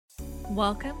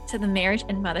Welcome to the Marriage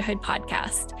and Motherhood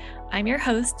Podcast. I'm your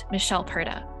host, Michelle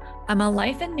Perda. I'm a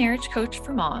life and marriage coach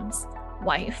for moms,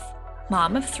 wife,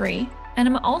 mom of 3, and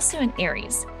I'm also an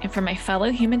Aries, and for my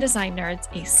fellow human design nerds,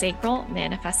 a sacral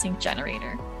manifesting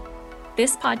generator.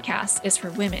 This podcast is for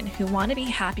women who want to be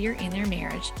happier in their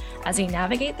marriage as they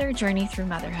navigate their journey through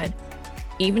motherhood,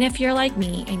 even if you're like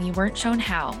me and you weren't shown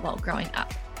how while growing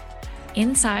up.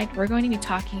 Inside, we're going to be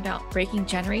talking about breaking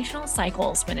generational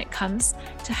cycles when it comes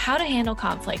to how to handle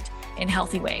conflict in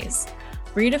healthy ways,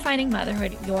 redefining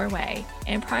motherhood your way,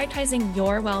 and prioritizing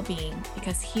your well-being,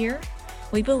 because here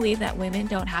we believe that women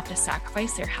don't have to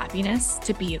sacrifice their happiness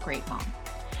to be a great mom.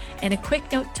 And a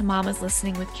quick note to mamas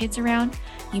listening with kids around,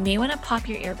 you may want to pop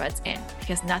your earbuds in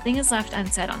because nothing is left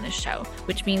unsaid on this show,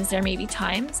 which means there may be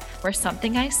times where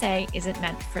something I say isn't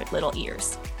meant for little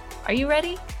ears. Are you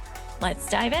ready? Let's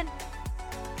dive in.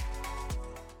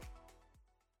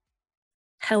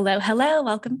 Hello.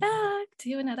 Welcome back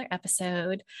to another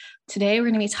episode. Today, we're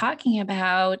going to be talking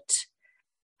about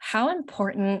how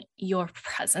important your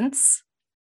presence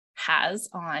has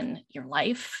on your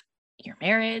life, your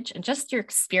marriage, and just your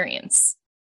experience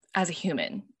as a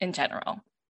human in general.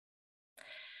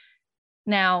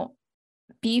 Now,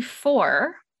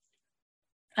 before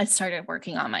I started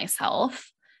working on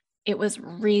myself, it was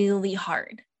really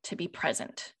hard to be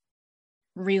present,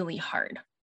 really hard.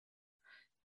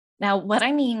 Now, what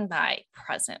I mean by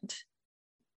present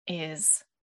is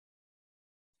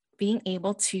being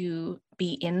able to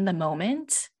be in the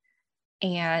moment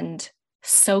and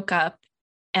soak up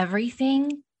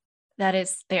everything that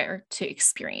is there to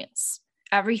experience,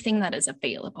 everything that is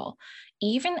available,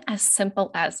 even as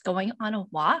simple as going on a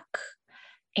walk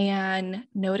and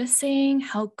noticing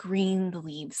how green the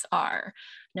leaves are,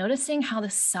 noticing how the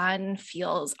sun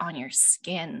feels on your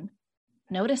skin,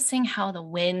 noticing how the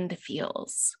wind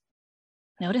feels,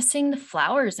 noticing the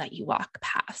flowers that you walk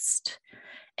past,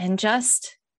 and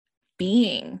just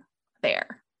being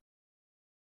there,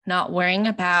 not worrying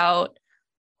about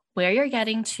where you're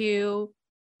getting to,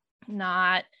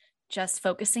 not just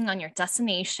focusing on your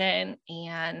destination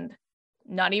and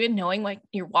not even knowing what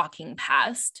you're walking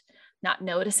past, not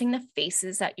noticing the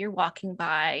faces that you're walking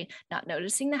by, not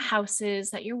noticing the houses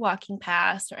that you're walking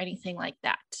past or anything like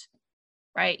that,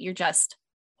 right? You're just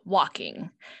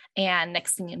walking. And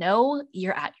next thing you know,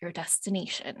 you're at your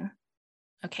destination.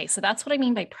 Okay, so that's what I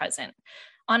mean by present.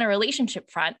 On a relationship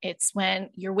front, it's when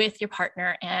you're with your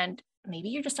partner and maybe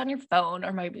you're just on your phone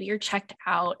or maybe you're checked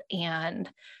out and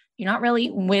you're not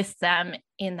really with them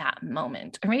in that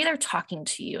moment. Or maybe they're talking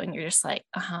to you and you're just like,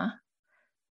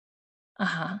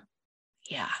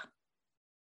 yeah.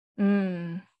 You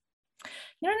know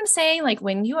what I'm saying? Like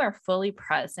when you are fully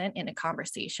present in a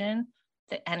conversation,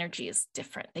 the energy is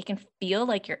different. They can feel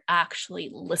like you're actually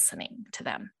listening to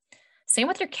them. Same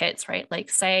with your kids, right? Like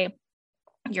say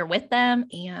you're with them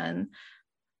and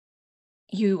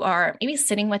you are maybe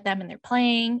sitting with them and they're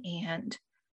playing and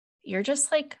you're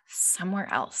just like somewhere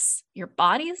else. Your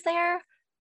body's there,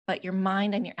 but your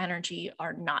mind and your energy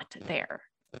are not there.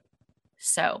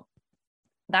 So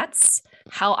that's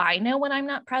how I know when I'm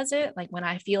not present. Like when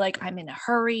I feel like I'm in a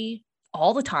hurry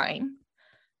all the time,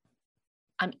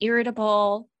 I'm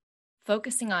irritable,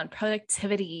 focusing on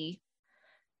productivity,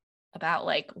 about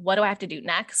like, what do I have to do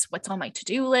next? What's on my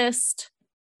to-do list?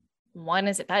 When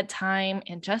is it bedtime?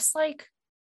 And just like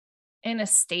in a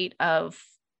state of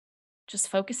just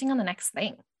focusing on the next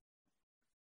thing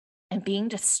and being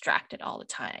distracted all the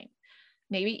time.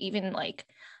 Maybe even like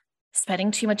spending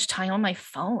too much time on my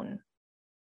phone,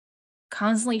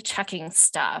 constantly checking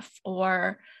stuff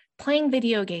or playing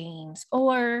video games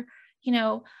or,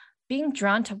 being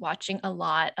drawn to watching a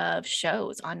lot of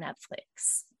shows on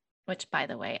Netflix, which by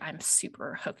the way, I'm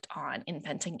super hooked on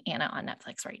Inventing Anna on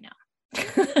Netflix right now.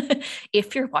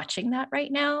 If you're watching that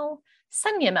right now,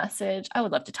 send me a message. I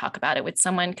would love to talk about it with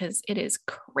someone because it is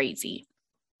crazy.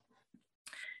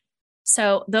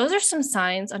 So those are some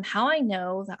signs on how I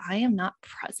know that I am not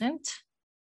present,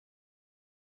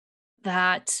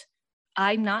 that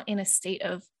I'm not in a state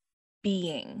of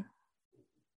being,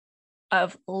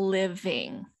 of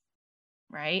living,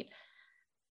 right?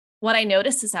 What I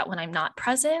notice is that when I'm not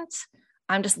present,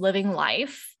 I'm just living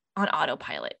life on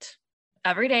autopilot.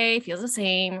 Every day feels the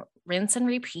same, rinse and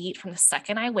repeat from the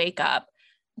second I wake up,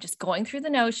 just going through the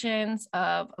notions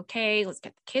of, okay, let's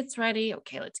get the kids ready.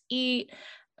 Okay, let's eat.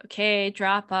 Okay,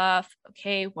 drop off.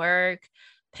 Okay, work,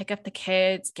 pick up the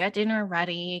kids, get dinner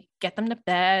ready, get them to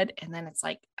bed. And then it's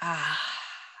like, I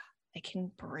can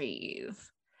breathe.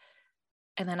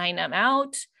 And then I numb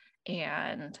out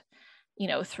and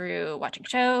through watching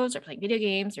shows or playing video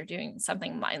games or doing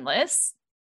something mindless.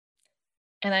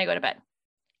 And then I go to bed.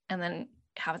 and then it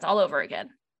happens all over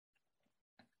again.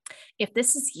 If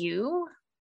this is you,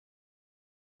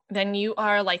 then you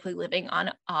are likely living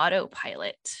on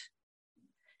autopilot.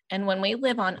 And when we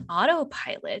live on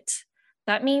autopilot,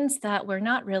 that means that we're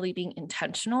not really being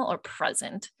intentional or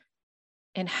present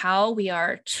in how we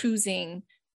are choosing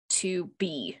to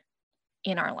be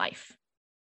in our life.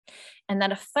 And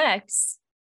that affects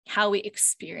how we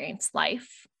experience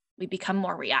life. We become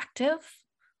more reactive,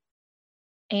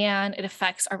 and it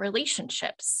affects our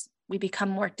relationships. We become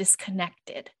more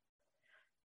disconnected,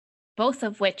 both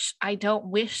of which I don't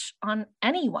wish on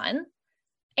anyone.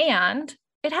 And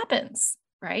it happens,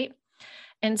 right?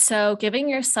 And so giving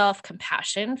yourself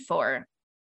compassion for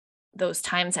those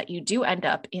times that you do end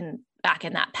up back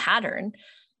in that pattern,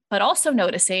 but also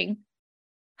noticing,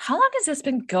 how long has this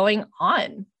been going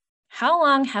on? How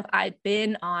long have I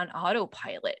been on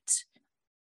autopilot?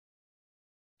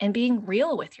 And being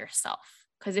real with yourself.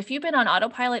 Because if you've been on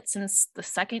autopilot since the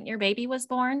second your baby was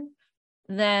born,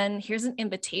 then here's an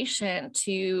invitation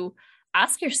to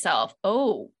ask yourself,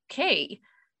 oh, okay,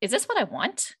 is this what I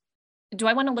want? Do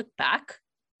I want to look back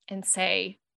and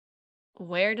say,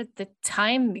 where did the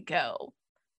time go?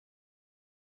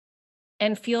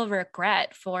 And feel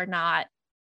regret for not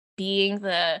being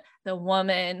the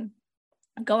woman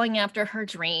going after her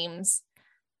dreams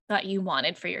that you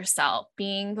wanted for yourself,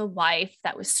 being the wife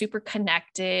that was super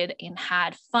connected and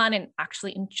had fun and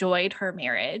actually enjoyed her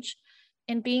marriage,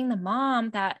 and being the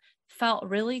mom that felt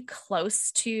really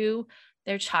close to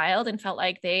their child and felt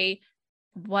like they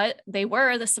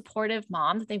were the supportive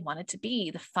mom that they wanted to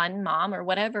be, the fun mom, or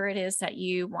whatever it is that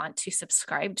you want to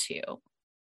subscribe to.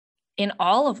 In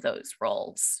all of those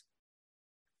roles,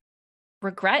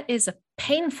 regret is a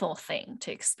painful thing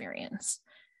to experience.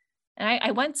 And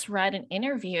I once read an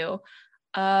interview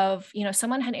of,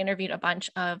 someone had interviewed a bunch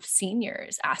of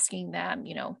seniors asking them,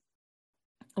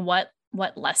 what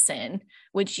lesson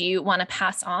would you want to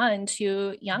pass on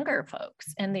to younger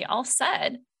folks? And they all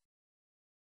said,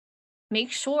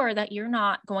 make sure that you're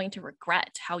not going to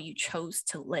regret how you chose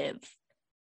to live,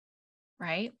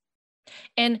 right?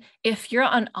 And if you're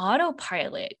on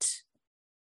autopilot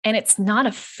and it's not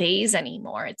a phase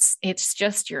anymore, it's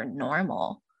just your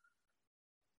normal,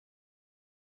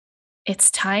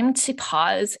 it's time to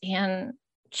pause and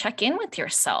check in with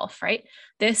yourself, right?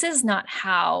 This is not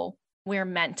how we're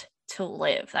meant to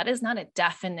live. That is not a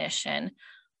definition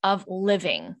of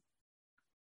living.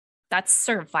 That's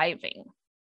surviving,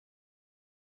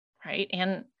 right?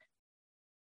 And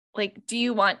do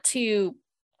you want to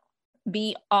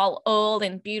be all old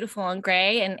and beautiful and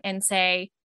gray and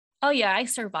say, oh yeah, I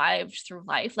survived through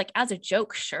life, as a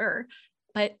joke, sure.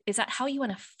 But is that how you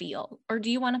want to feel? Or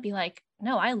do you want to be like,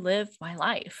 no, I lived my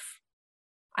life.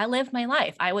 I lived my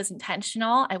life. I was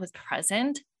intentional. I was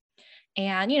present.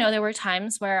 And, there were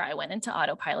times where I went into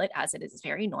autopilot, as it is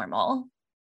very normal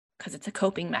because it's a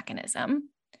coping mechanism.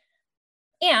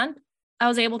 And I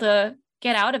was able to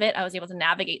get out of it. I was able to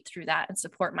navigate through that and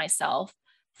support myself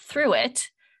through it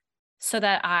so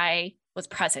that I was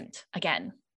present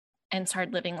again and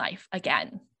started living life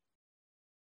again.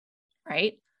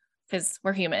 Right? Because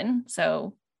we're human.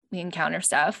 So we encounter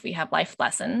stuff, we have life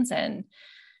lessons,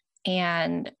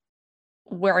 and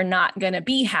we're not going to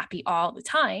be happy all the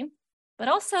time, but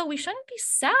also we shouldn't be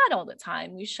sad all the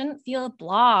time. We shouldn't feel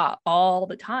blah all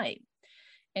the time.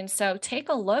 And so take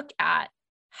a look at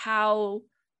how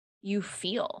you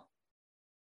feel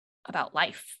about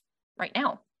life right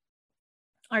now.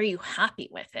 Are you happy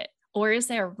with it? Or is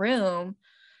there room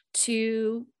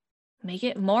to make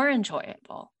it more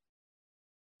enjoyable?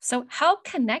 So how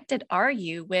connected are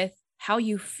you with how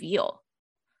you feel,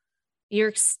 your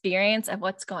experience of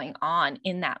what's going on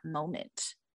in that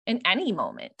moment, in any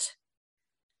moment?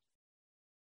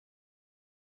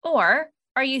 Or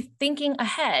are you thinking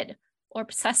ahead or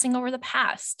obsessing over the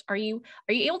past? Are you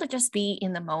able to just be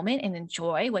in the moment and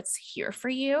enjoy what's here for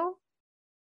you?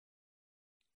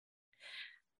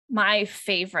 My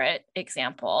favorite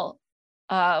example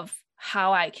of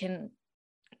how I can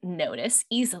notice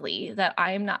easily that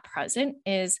I am not present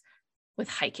is with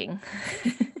hiking.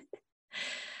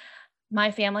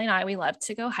 My family and I, we love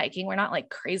to go hiking. We're not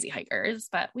crazy hikers,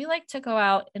 but we like to go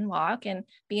out and walk and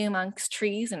be amongst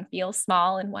trees and feel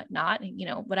small and whatnot, and,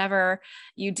 whatever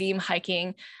you deem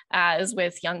hiking as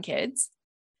with young kids.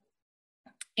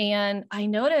 And I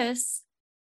notice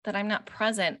that I'm not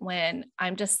present when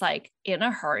I'm just in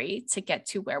a hurry to get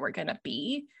to where we're going to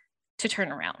be, to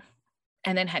turn around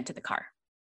and then head to the car.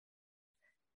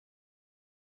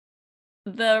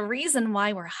 The reason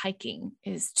why we're hiking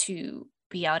is to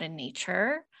be out in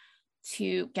nature,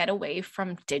 to get away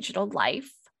from digital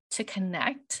life, to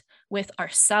connect with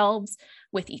ourselves,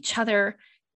 with each other,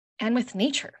 and with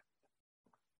nature.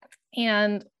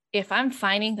 And if I'm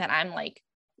finding that I'm like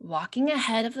walking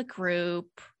ahead of the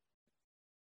group,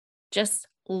 just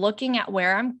looking at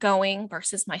where I'm going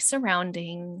versus my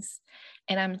surroundings,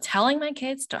 and I'm telling my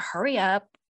kids to hurry up,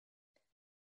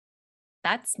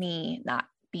 that's me not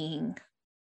being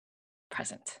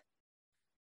present.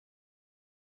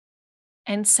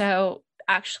 And so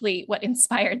actually what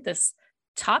inspired this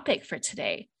topic for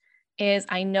today is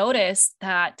I noticed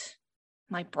that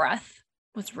my breath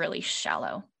was really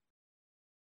shallow.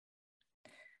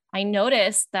 I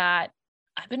noticed that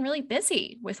I've been really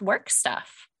busy with work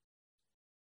stuff.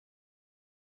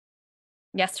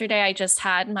 Yesterday, I just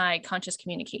had my conscious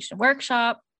communication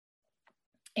workshop.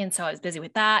 And so I was busy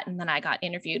with that. And then I got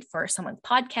interviewed for someone's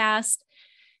podcast.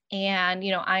 And,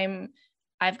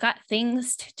 I've got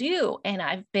things to do. And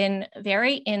I've been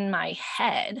very in my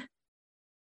head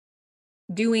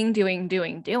doing,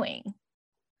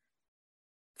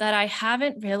 that I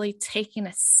haven't really taken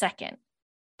a second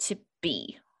to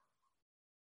be.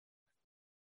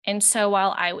 And so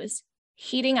while I was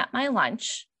heating up my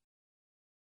lunch,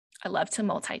 I love to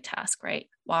multitask, right?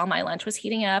 While my lunch was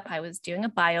heating up, I was doing a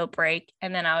bio break.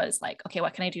 And then I was like, okay,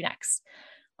 what can I do next?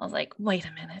 I was like, wait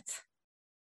a minute.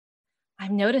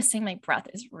 I'm noticing my breath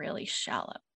is really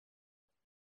shallow.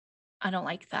 I don't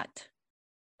like that.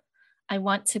 I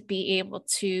want to be able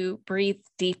to breathe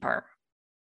deeper.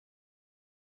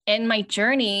 In my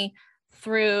journey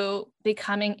through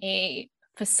becoming a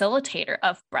facilitator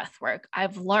of breath work,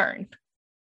 I've learned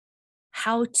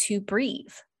how to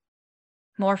breathe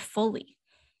more fully.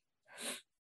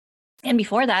 And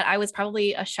before that, I was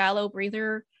probably a shallow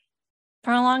breather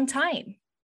for a long time.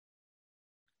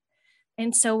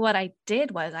 And so what I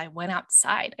did was I went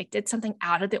outside. I did something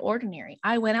out of the ordinary.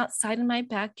 I went outside in my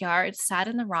backyard, sat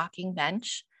in the rocking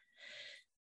bench,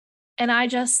 and I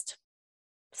just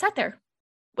sat there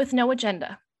with no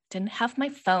agenda. Didn't have my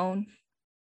phone.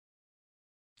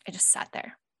 I just sat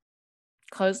there,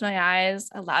 closed my eyes,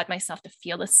 allowed myself to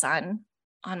feel the sun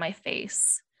on my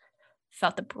face,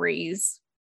 felt the breeze,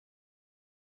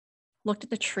 looked at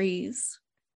the trees,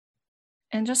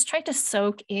 and just tried to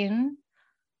soak in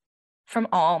from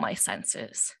all my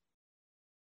senses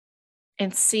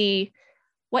and see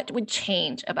what would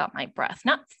change about my breath,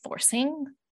 not forcing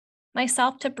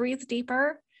myself to breathe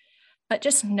deeper, but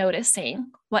just noticing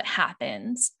what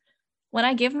happens when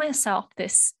I give myself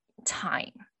this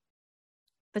time,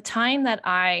 the time that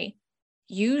I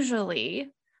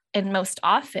usually and most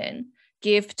often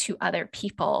give to other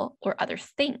people or other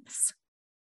things.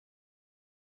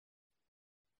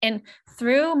 And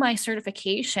through my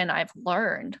certification, I've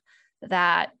learned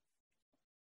that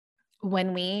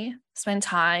when we spend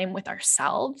time with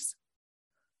ourselves,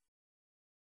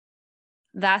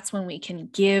 that's when we can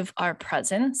give our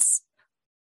presence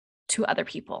to other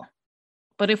people.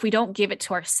 But if we don't give it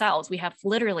to ourselves, we have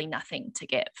literally nothing to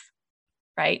give,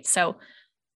 right? So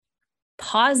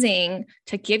pausing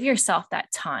to give yourself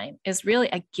that time is really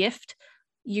a gift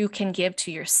you can give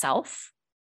to yourself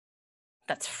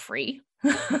that's free.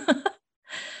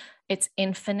 It's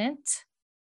infinite.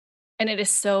 And it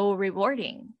is so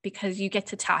rewarding because you get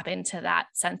to tap into that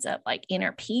sense of like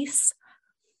inner peace.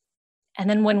 And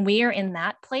then when we are in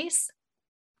that place,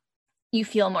 you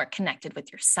feel more connected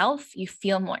with yourself. You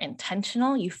feel more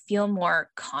intentional. You feel more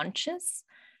conscious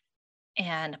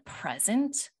and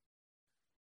present.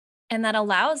 And that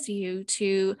allows you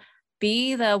to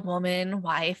be the woman,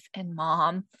 wife, and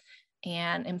mom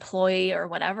and employee or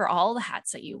whatever, all the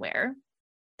hats that you wear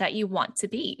that you want to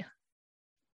be.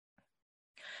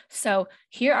 So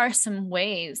here are some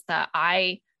ways that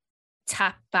I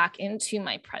tap back into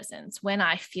my presence when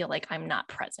I feel like I'm not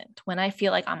present, when I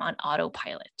feel like I'm on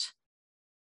autopilot,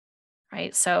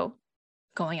 right? So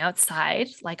going outside,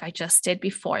 like I just did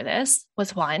before this,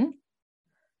 was one,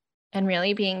 and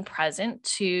really being present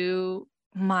to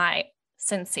my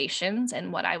sensations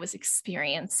and what I was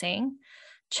experiencing,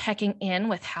 checking in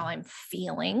with how I'm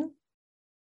feeling,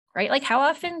 right? Like how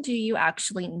often do you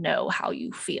actually know how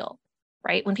you feel?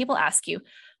 Right? When people ask you,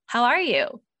 how are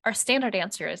you? Our standard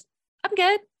answer is, I'm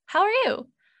good. How are you?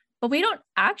 But we don't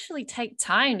actually take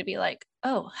time to be like,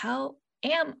 oh, how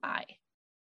am I?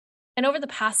 And over the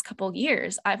past couple of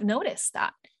years, I've noticed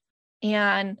that.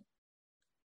 And,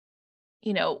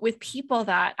 with people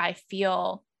that I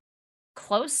feel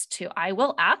close to, I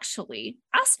will actually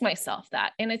ask myself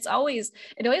that. And it always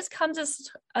comes as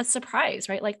a surprise,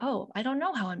 right? Like, oh, I don't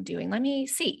know how I'm doing. Let me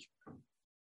see.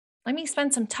 Let me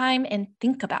spend some time and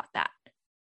think about that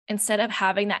instead of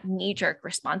having that knee-jerk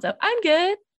response of, I'm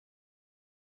good,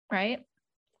 right?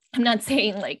 I'm not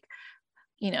saying like,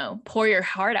 pour your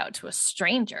heart out to a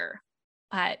stranger,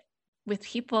 but with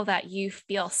people that you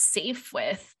feel safe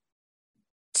with,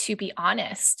 to be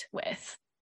honest with.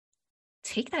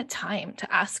 Take that time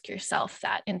to ask yourself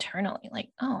that internally, like,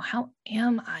 oh, how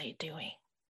am I doing?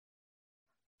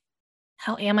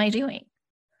 How am I doing?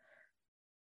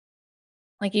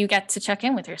 Like, you get to check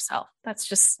in with yourself. That's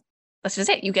just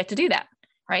it. You get to do that,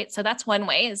 right? So that's one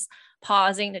way, is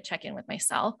pausing to check in with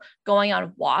myself, going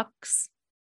on walks.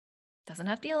 Doesn't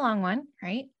have to be a long one,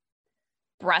 right?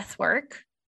 Breath work.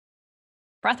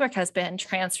 Breath work has been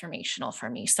transformational for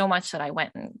me, so much that I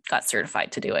went and got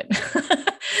certified to do it.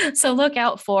 So look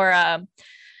out for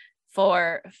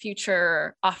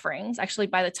future offerings. Actually,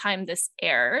 by the time this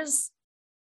airs,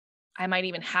 I might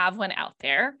even have one out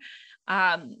there.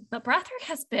 But breathwork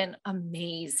has been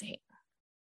amazing.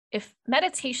 If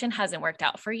meditation hasn't worked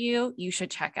out for you, you should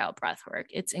check out breathwork.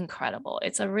 It's incredible.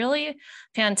 It's a really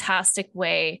fantastic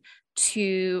way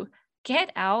to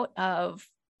get out of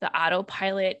the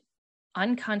autopilot,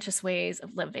 unconscious ways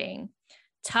of living,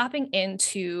 tapping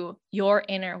into your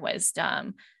inner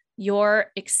wisdom, your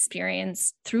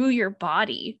experience through your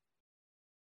body,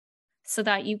 so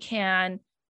that you can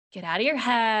get out of your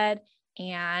head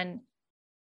and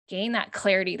gain that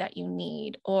clarity that you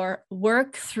need, or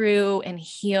work through and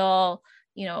heal,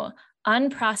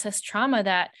 unprocessed trauma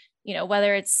that,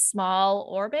 whether it's small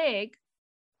or big,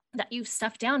 that you've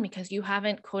stuffed down because you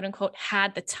haven't, quote unquote,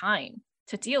 had the time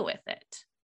to deal with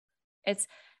it.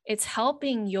 It's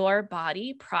helping your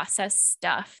body process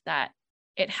stuff that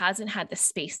it hasn't had the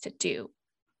space to do.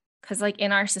 Because like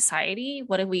in our society,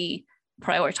 what do we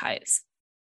prioritize?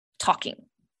 Talking.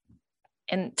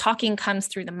 And talking comes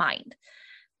through the mind.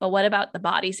 But what about the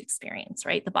body's experience,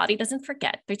 right? The body doesn't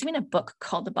forget. There's even a book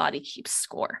called The Body Keeps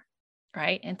Score,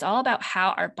 right? And it's all about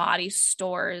how our body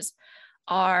stores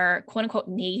our, quote unquote,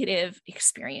 negative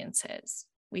experiences.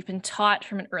 We've been taught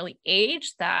from an early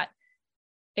age that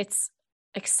it's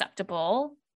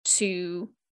acceptable to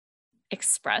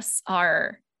express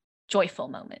our joyful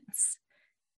moments.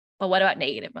 But what about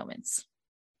negative moments?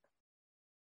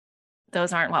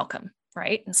 Those aren't welcome,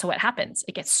 right? And so what happens?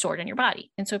 It gets stored in your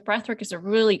body. And so breathwork is a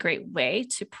really great way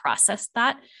to process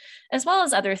that, as well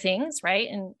as other things, right?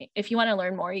 And if you want to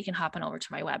learn more, you can hop on over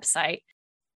to my website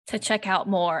to check out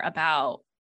more about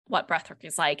what breathwork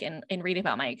is like, and read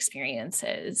about my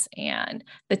experiences and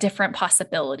the different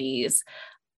possibilities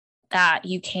that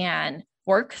you can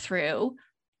work through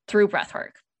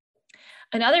breathwork.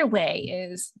 Another way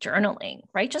is journaling,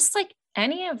 right? Just like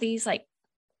any of these like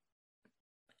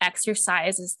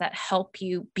exercises that help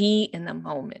you be in the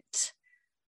moment,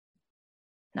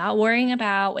 not worrying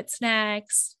about what's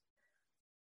next,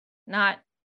 not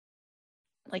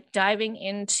like diving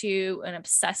into an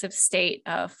obsessive state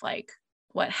of like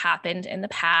what happened in the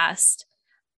past,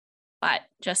 but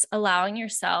just allowing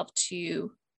yourself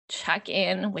to check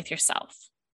in with yourself.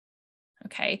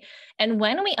 Okay. And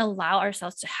when we allow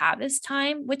ourselves to have this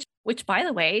time, which by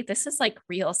the way, this is like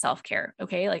real self-care.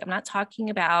 Okay. Like I'm not talking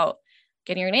about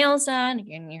getting your nails done,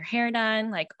 getting your hair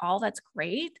done, like all that's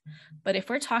great. But if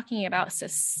we're talking about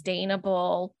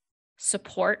sustainable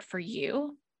support for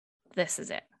you, this is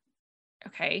it.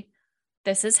 Okay.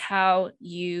 This is how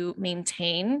you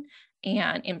maintain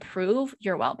and improve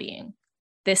your well-being.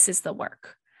 This is the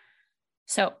work.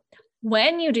 So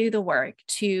when you do the work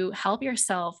to help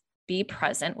yourself be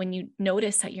present, when you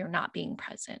notice that you're not being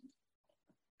present,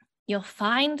 you'll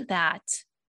find that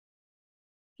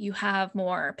you have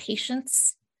more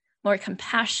patience, more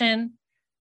compassion,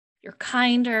 you're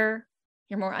kinder,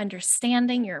 you're more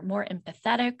understanding, you're more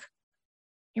empathetic,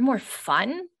 you're more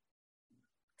fun,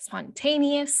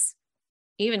 spontaneous,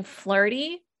 even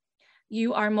flirty.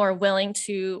 You are more willing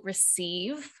to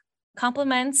receive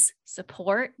compliments,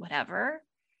 support, whatever.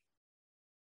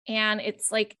 And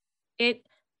it's like, it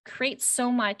creates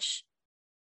so much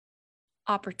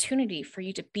opportunity for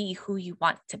you to be who you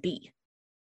want to be.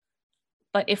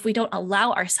 But if we don't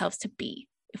allow ourselves to be,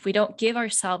 if we don't give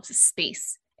ourselves a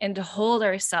space and to hold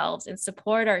ourselves and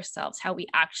support ourselves how we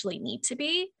actually need to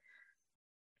be,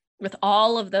 with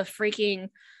all of the freaking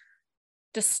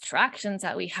distractions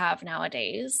that we have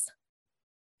nowadays,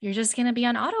 you're just going to be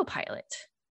on autopilot.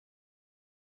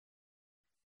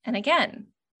 And again,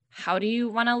 how do you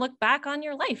want to look back on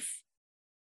your life?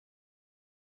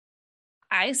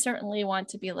 I certainly want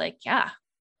to be like, yeah,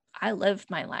 I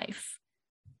lived my life.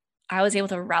 I was able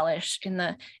to relish in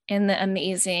the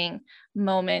amazing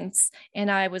moments,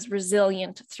 and I was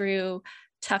resilient through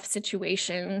tough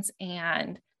situations,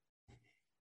 and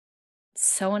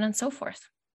so on and so forth.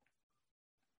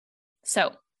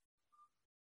 So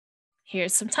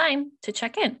here's some time to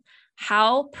check in.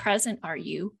 How present are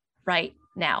you right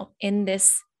now in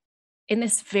this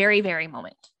very, very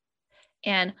moment?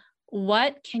 And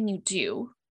what can you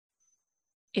do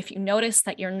if you notice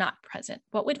that you're not present?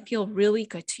 What would feel really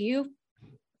good to you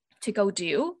to go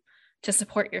do to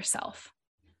support yourself?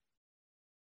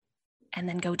 And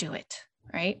then go do it,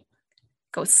 right?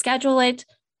 Go schedule it,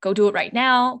 go do it right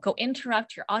now, go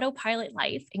interrupt your autopilot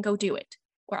life and go do it.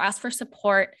 Or ask for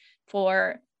support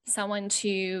for someone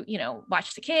to,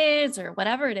 watch the kids or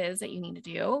whatever it is that you need to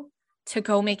do to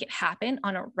go make it happen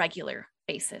on a regular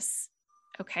basis.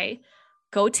 Okay.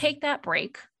 Go take that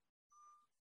break,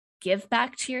 give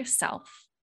back to yourself,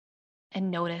 and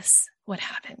notice what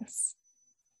happens.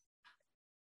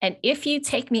 And if you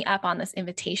take me up on this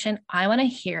invitation, I want to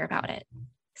hear about it.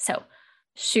 So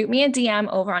shoot me a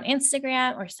DM over on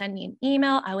Instagram or send me an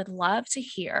email. I would love to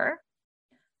hear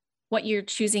what you're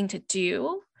choosing to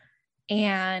do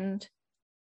and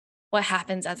what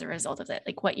happens as a result of it,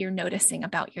 like what you're noticing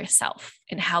about yourself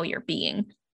and how you're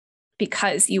being,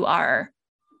 because you are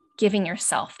giving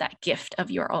yourself that gift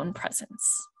of your own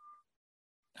presence.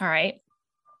 All right.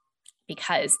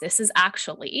 Because this is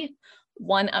actually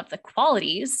one of the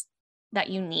qualities that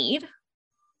you need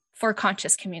for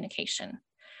conscious communication.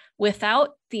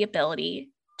 Without the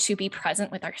ability to be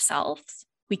present with ourselves,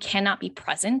 we cannot be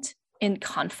present in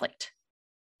conflict.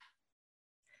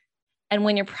 And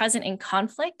when you're present in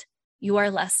conflict, you are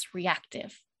less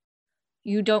reactive.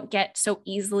 You don't get so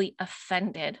easily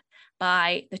offended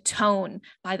by the tone,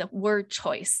 by the word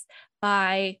choice,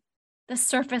 by the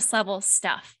surface level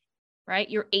stuff, right?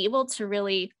 You're able to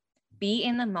really be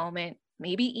in the moment,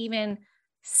 maybe even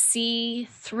see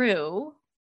through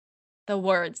the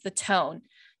words, the tone,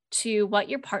 to what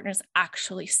your partner's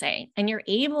actually saying. And you're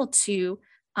able to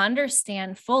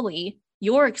understand fully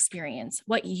your experience,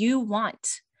 what you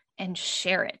want, and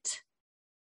share it.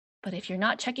 But if you're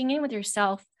not checking in with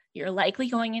yourself, you're likely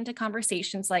going into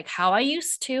conversations like how I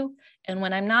used to, and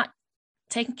when I'm not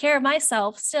taking care of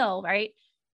myself still, right?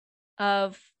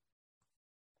 Of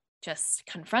just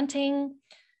confronting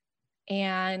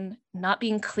and not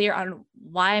being clear on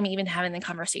why I'm even having the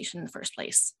conversation in the first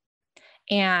place.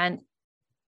 And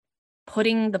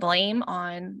putting the blame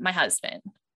on my husband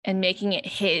and making it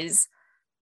his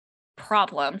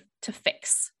problem to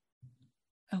fix.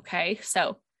 Okay,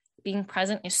 so being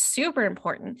present is super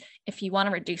important if you want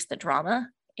to reduce the drama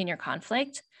in your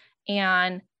conflict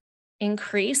and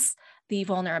increase the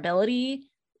vulnerability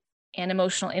and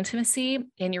emotional intimacy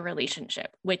in your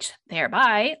relationship, which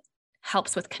thereby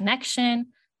helps with connection,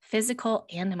 physical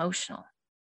and emotional.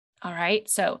 All right,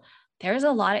 so there's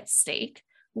a lot at stake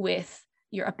with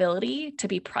your ability to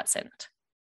be present.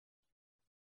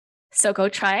 So go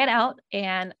try it out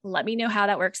and let me know how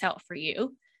that works out for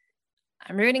you.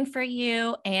 I'm rooting for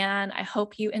you, and I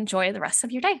hope you enjoy the rest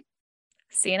of your day.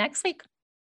 See you next week.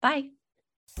 Bye.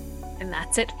 And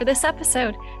that's it for this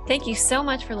episode. Thank you so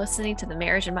much for listening to the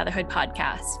Marriage and Motherhood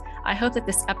podcast. I hope that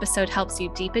this episode helps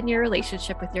you deepen your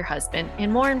relationship with your husband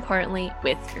and, more importantly,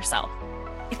 with yourself.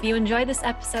 If you enjoyed this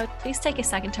episode, please take a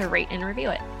second to rate and review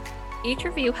it. Each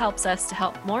review helps us to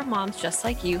help more moms just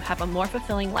like you have a more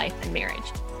fulfilling life and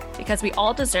marriage, because we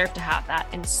all deserve to have that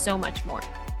and so much more.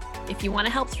 If you want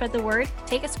to help spread the word,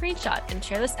 take a screenshot and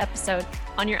share this episode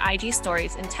on your IG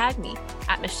stories and tag me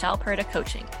at Michelle Perda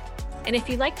Coaching. And if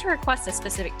you'd like to request a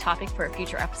specific topic for a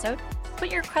future episode,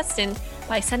 put your request in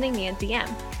by sending me a DM.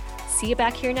 See you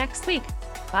back here next week.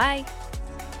 Bye.